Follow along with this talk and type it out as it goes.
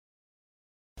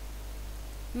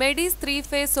MEDI's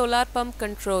 3-phase solar pump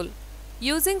control.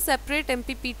 Using separate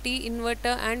MPPT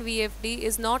inverter and VFD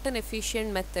is not an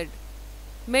efficient method.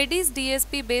 MEDI's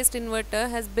DSP-based inverter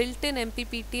has built-in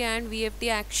MPPT and VFD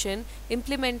action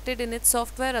implemented in its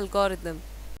software algorithm.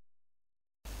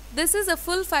 This is a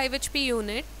full 5 HP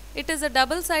unit. It is a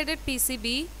double-sided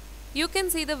PCB. You can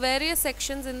see the various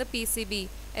sections in the PCB,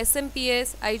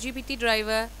 SMPS, IGBT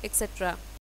driver, etc.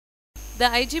 The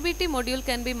IGBT module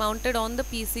can be mounted on the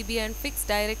PCB and fixed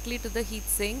directly to the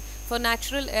heatsink for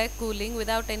natural air cooling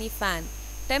without any fan.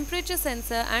 Temperature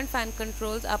sensor and fan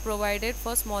controls are provided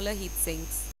for smaller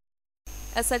heatsinks.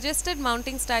 A suggested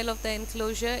mounting style of the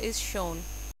enclosure is shown.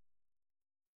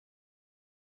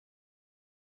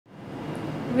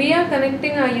 We are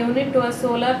connecting our unit to a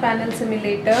solar panel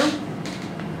simulator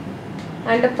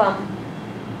and a pump.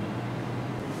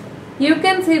 You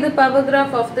can see the power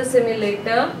graph of the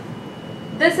simulator.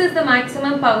 This is the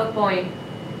maximum power point.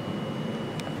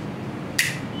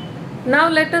 Now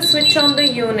let us switch on the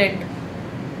unit.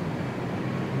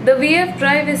 The VF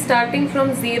drive is starting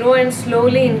from 0 and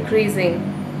slowly increasing.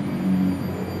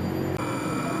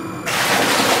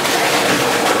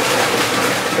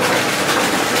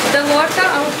 The water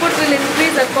output will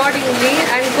increase accordingly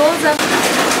and goes up.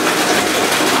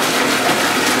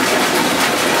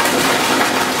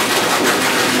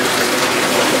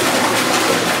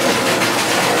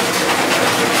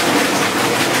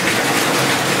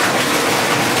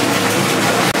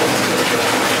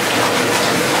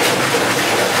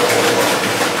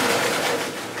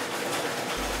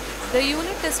 The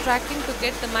unit is tracking to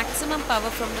get the maximum power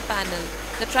from the panel.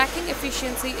 The tracking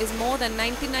efficiency is more than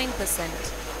 99%.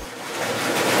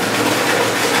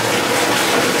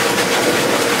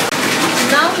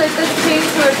 Now let us change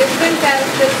to a different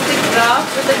characteristic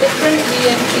graph with a different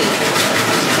VMP.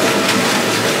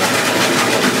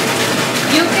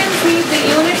 You can see the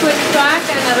unit will track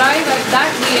and arrive at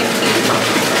that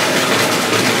VMP.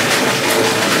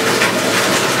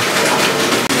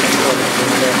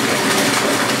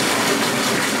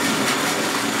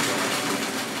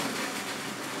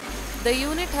 The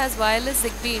unit has wireless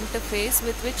Zigbee interface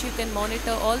with which you can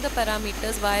monitor all the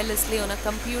parameters wirelessly on a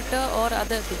computer or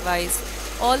other device.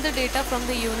 All the data from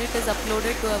the unit is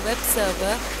uploaded to a web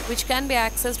server which can be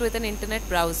accessed with an internet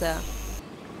browser.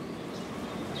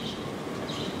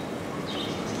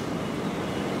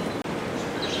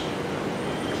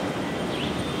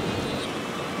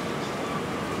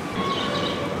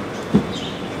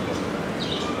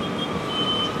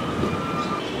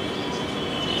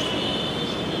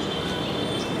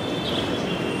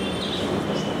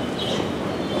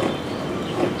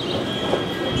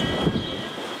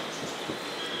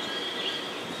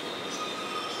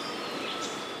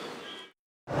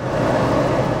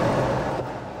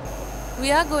 We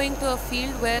are going to a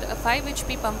field where a 5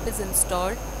 HP pump is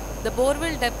installed. The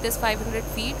borewell depth is 500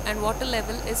 feet and water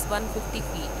level is 150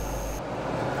 feet.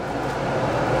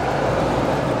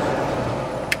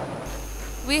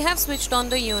 We have switched on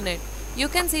the unit. You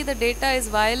can see the data is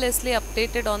wirelessly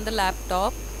updated on the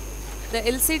laptop. The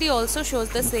LCD also shows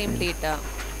the same data.